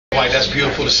Like, that's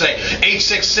beautiful to say.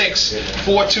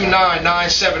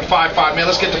 866-429-9755. Man,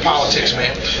 let's get to politics,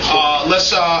 man.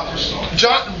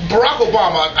 Barack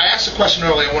Obama, I asked a question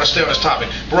earlier, I want to stay on this topic.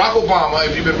 Barack Obama,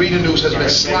 if you've been reading the news, has been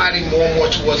sliding more and more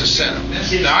towards the center.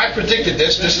 Now, I predicted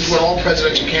this. This is what all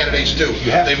presidential candidates do.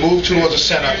 They move towards the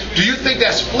center. Do you think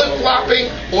that's flip-flopping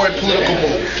or a political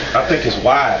move? I think it's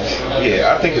wise.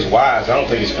 Yeah, I think it's wise. I don't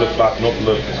think it's flip-flopping or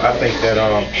political. I think that,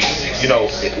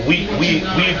 we've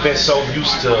been so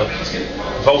used to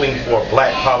voting for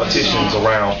black politicians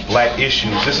around black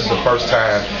issues. This is the first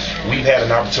time we've had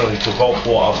an opportunity to vote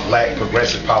for a black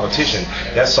progressive politician.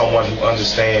 That's someone who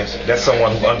understands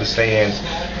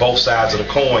both sides of the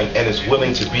coin and is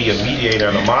willing to be a mediator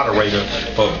and a moderator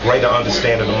for greater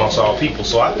understanding amongst all people.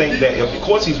 So I think that, of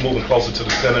course, he's moving closer to the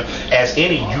center, as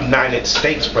any United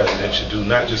States president should do,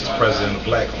 not just the president of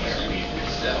black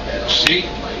America. See?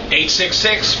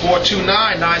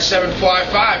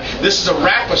 866-429-9755. This is a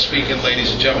rapper speaking,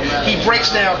 ladies and gentlemen. He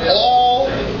breaks down all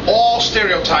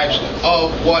stereotypes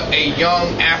of what a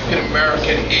young African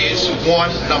American is.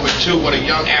 One, number two, what a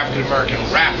young African American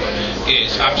rapper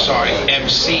is. I'm sorry,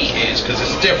 MC is, because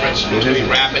there's a difference between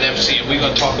rap and MC, and we're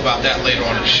going to talk about that later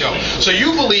on in the show. So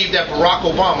you believe that Barack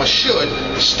Obama should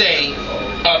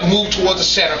move towards the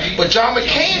center, but John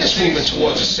McCain is moving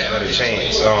towards the center. Not a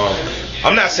chance.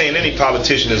 I'm not saying any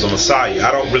politician is a messiah. I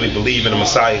don't really believe in a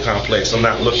messiah complex. I'm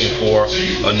not looking for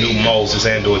a new Moses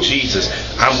and or Jesus.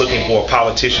 I'm looking for a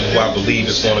politician who I believe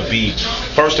is going to be,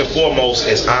 first and foremost,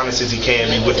 as honest as he can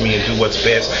be with me and do what's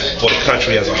best for the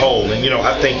country as a whole. And,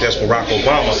 I think that's Barack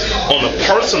Obama. On the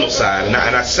personal side, and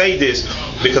I say this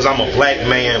because I'm a black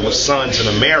man with sons in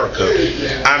America,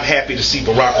 I'm happy to see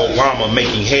Barack Obama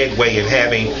making headway and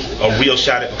having a real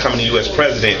shot at becoming the U.S.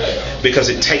 president, because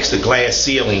it takes the glass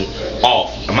ceiling off.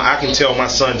 I can tell my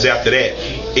sons after that,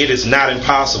 it is not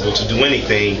impossible to do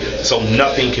anything, so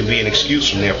nothing can be an excuse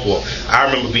from therefore. I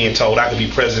remember being told I could be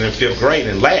president in 5th grade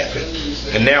and laughing.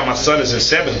 And now my son is in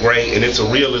 7th grade, and it's a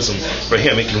realism for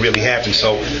him. It can really happen.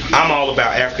 So I'm all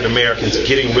about African Americans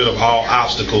getting rid of all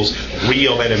obstacles,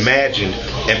 real and imagined,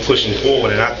 and pushing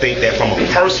forward. And I think that from a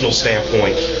personal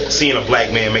standpoint, seeing a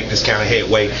black man make this kind of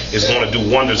headway is going to do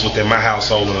wonders within my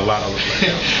household and a lot of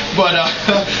But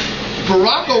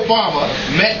Barack Obama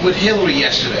met with Hillary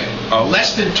yesterday.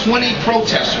 Less than 20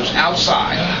 protesters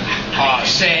outside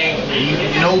saying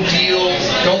no deal,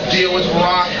 don't deal with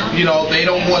Barack. They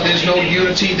don't want, there's no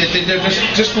unity. They're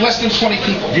just less than 20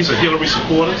 people. These are Hillary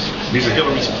supporters?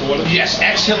 Yes,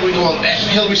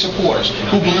 Hillary supporters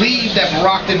who believe that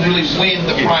Barack didn't really win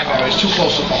the primary. It's too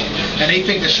close to home. And they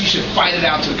think that she should fight it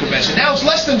out to the convention. Now it's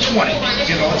less than 20.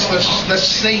 Let's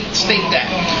state that.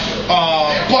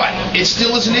 But it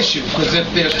still is an issue, because if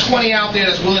there's 20 out there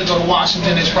that's willing to go to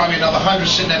Washington, there's probably another 100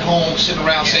 sitting at home, sitting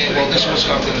around saying, well, this is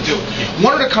what I'm going to do.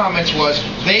 One of the comments was,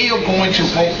 they are going to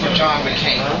vote for John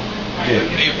McCain.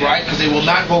 Right? Because they will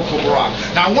not vote for Barack.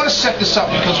 Now, I want to set this up,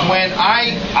 because when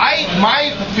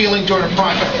my feeling during the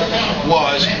primary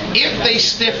was, if they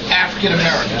stiff African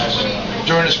Americans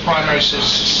during this primary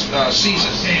season,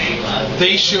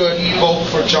 they should vote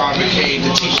for John McCain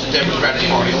to teach the Democratic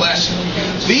Party a lesson.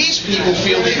 These people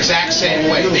feel the exact same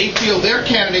way. They feel their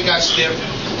candidate got stiffed,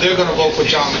 they're going to vote for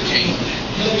John McCain.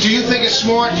 Do you think it's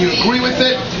smart? Do you agree with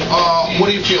it? What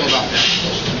do you feel about that?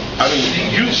 I mean,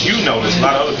 you know this, a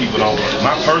lot of other people don't.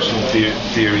 My personal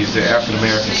theory is that African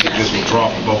Americans should just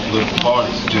withdraw from both political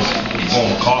parties, just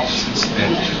form caucuses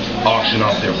and auction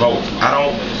off their vote.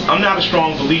 I'm not a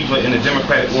strong believer in the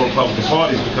Democratic or Republican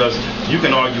parties, because you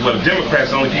can argue, well, the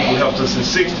Democrats are the only people who helped us in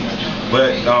 '60,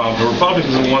 but the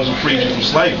Republicans are the ones who freed you from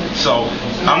slavery. So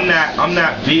I'm not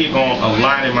big on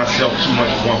aligning myself too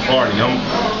much with one party.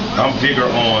 I'm bigger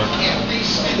on.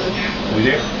 We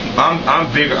there? I'm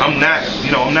bigger. I'm not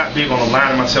big on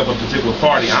aligning myself with a particular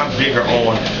party. I'm bigger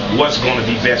on what's going to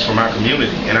be best for my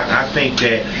community. And I think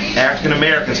that African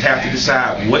Americans have to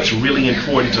decide what's really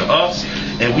important to us,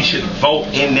 and we should vote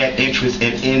in that interest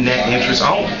and in that interest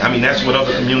only. I mean, that's what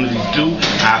other communities do.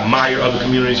 I admire other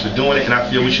communities for doing it, and I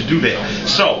feel we should do that.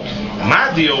 So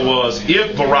my deal was,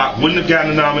 if Barack wouldn't have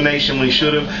gotten a nomination when he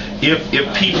should have, if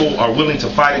people are willing to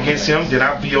fight against him, then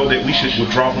I feel that we should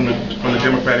withdraw from the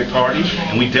Democratic Party,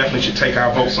 and we definitely should take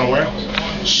our vote somewhere else.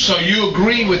 So you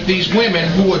agree with these women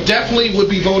who definitely would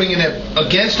be voting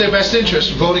against their best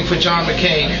interest, voting for John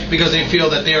McCain, because they feel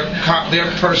that their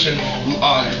person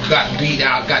got beat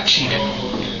out, got cheated?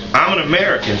 I'm an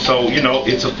American, so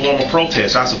it's a form of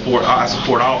protest. I support all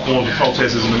forms of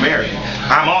protest as an American.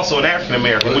 I'm also an African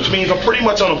American, which means I'm pretty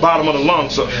much on the bottom of the rung,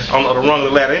 so on the rung of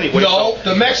the ladder anyway. No,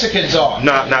 the Mexicans are.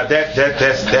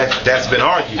 That's been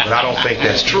argued, but I don't think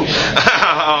that's true.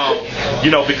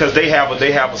 Because they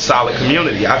have a solid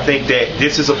community. I think that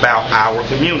this is about our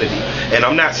community, and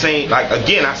I'm not saying, like,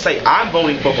 again, I say I'm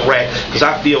voting for Barack because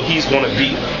I feel he's going to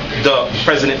be the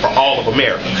president for all of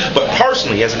America. But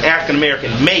personally, as an African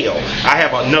American male, I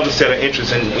have another set of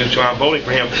interests in which I'm voting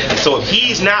for him. And so if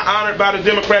he's not honored by the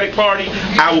Democratic Party,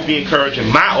 I will be encouraging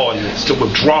my audience to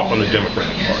withdraw from the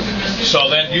Democratic Party. So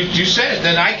then you said it.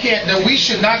 Then I can't. Then we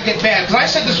should not get mad, because I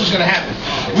said this was going to happen.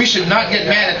 We should not get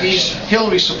mad at these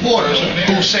Hillary supporters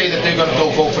who say that they're going to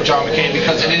go vote for John McCain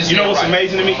because it is. You know what's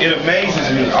amazing to me? It amazes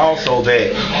me also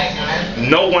that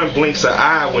no one blinks an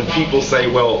eye when people say,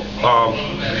 well,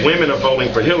 women are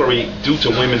voting for Hillary due to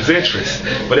women's interests.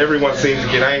 But everyone seems to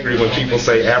get angry when people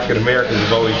say African Americans are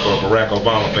voting for Barack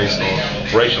Obama based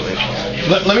on racial interests.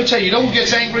 Let me tell you, who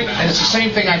gets angry? And it's the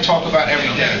same thing I talk about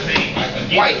every day.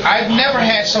 White. I've never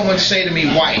had someone say to me,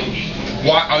 white,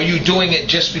 why are you doing it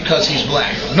just because he's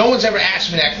black? No one's ever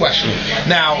asked me that question.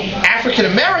 Now, African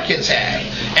Americans have,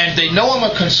 and they know I'm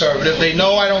a conservative. They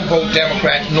know I don't vote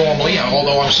Democrat normally,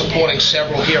 although I'm supporting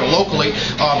several here locally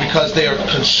because they are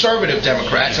conservative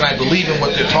Democrats, and I believe in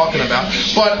what they're talking about.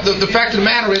 But the fact of the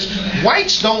matter is,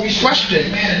 whites don't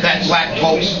question that black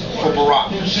vote for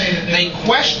Barack. They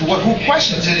question, who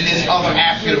questions it is other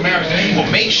African Americans.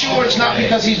 Well, make sure it's not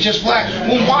because he's just black.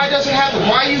 Well, why does it happen?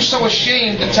 Why are you so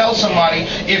ashamed to tell somebody,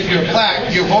 if you're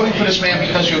black, you're voting for this man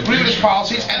because you agree with his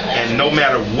policies? And no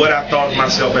matter what I thought of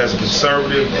myself as a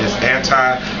conservative, as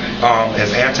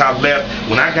anti-left,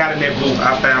 when I got in that booth,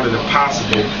 I found it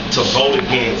impossible to vote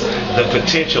against the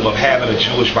potential of having a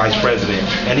Jewish vice president,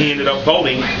 and he ended up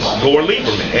voting Gore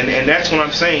Lieberman. And that's when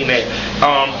I'm saying that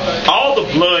all the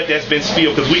blood that's been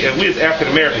spilled, because we as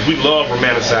African Americans, we love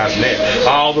romanticizing that,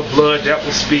 all the blood that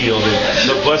was spilled and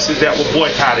the buses that were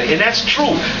boycotted, and that's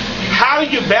true. How do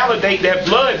you validate that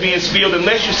blood being spilled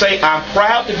unless you say, I'm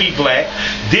proud to be black,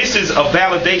 this is a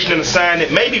validation and a sign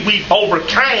that maybe we've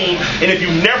overcame, and if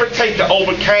you never take the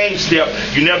overcame step,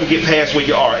 you never get past where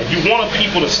you are. If you want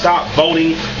people to stop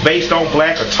voting based on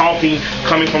black or talking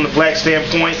coming from the black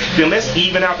standpoint, then let's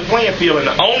even out the playing field. And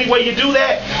the only way you do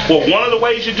that, or one of the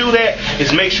ways you do that,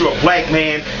 is make sure a black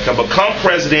man can become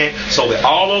president so that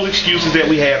all those excuses that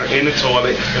we had are in the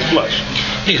toilet and flush.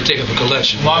 He need to take up a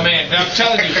collection. My man, I'm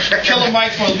telling you, Killer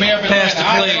Mike for Mayor of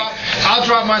Atlanta. I'll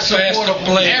drop my support of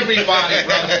everybody,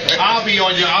 brother. I'll be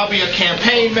a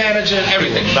campaign manager and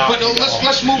everything. But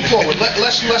let's move forward.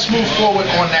 Let's move forward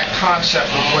on that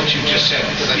concept of what you just said,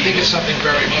 because I think it's something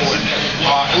very important.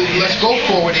 Let's go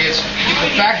forward. Is the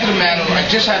fact of the matter, I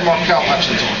just had Markel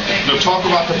Hutchins on. We'll talk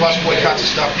about the bus boycotts and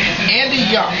stuff. Andy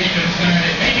Young,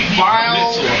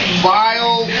 vile,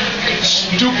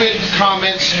 stupid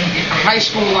comments, high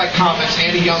school-like comments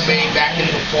Andy Young made back in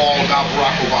the fall about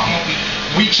Barack Obama.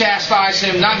 We chastised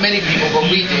him, not many people, but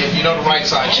we did. You know, the right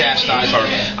side chastised him.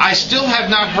 I still have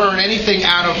not heard anything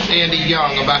out of Andy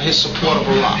Young about his support of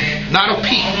Barack. Not a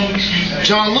peep.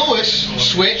 John Lewis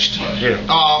switched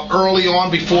early on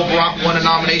before Barack won a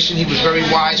nomination. He was very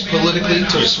wise politically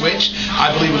to switch.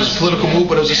 I believe it was a political move,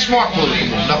 but it was a smart political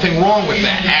move. Nothing wrong with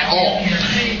that at all.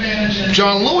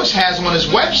 John Lewis has on his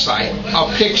website a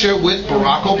picture with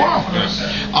Barack Obama.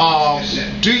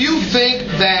 Do you think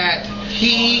that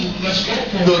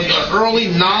the early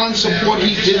non-support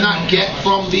he did not get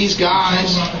from these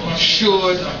guys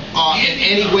should, in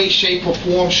any way, shape, or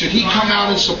form, should he come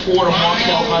out in support of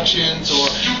Markel Hutchins or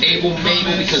Abel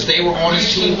Mabel because they were on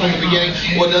his team from the beginning,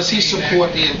 or does he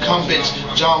support the incumbents,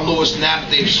 John Lewis, now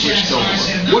that they've switched over?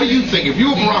 What do you think? If you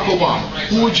were Barack Obama,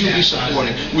 who would you be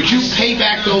supporting? Would you pay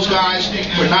back those guys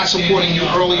for not supporting you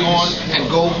early on and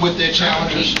go with their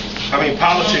challenges? I mean,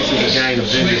 politics is a game of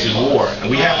vengeance and war, and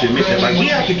we have to admit that. Like, we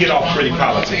have to get off pretty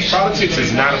politics. Politics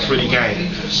is not a pretty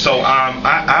game. So,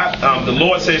 the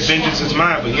Lord said, "Vengeance is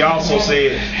mine," but He also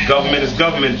said, "Government is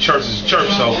government, church is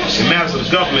church." So, in matters of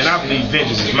government, I believe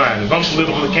vengeance is mine. If I'm a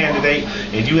political candidate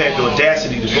and you had the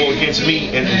audacity to go against me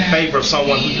in favor of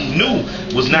someone who you knew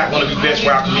was not going to be best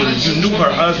for our community, you knew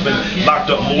her husband locked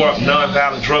up more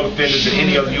nonviolent drug offenders than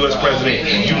any other U.S. president.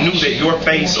 You knew that your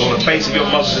face or the face of your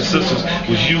mothers and sisters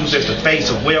was used as the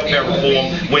face of welfare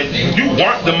reform when you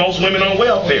weren't the most women on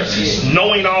welfare.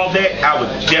 Knowing all that, I would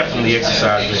definitely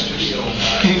exercise this.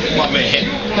 My man.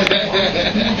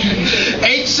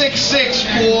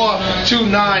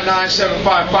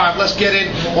 866-429-9755. Let's get in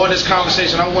on this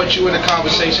conversation. I want you in the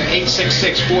conversation.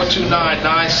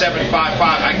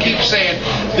 866-429-9755. I keep saying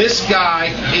this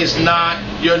guy is not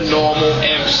your normal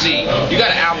MC. You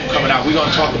got an album coming out. We're going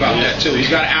to talk about that too. He's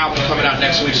got an album coming out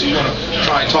next week, so you're going to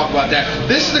try and talk about that.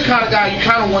 This is the kind of guy you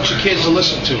kind of want your kids to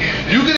listen to. You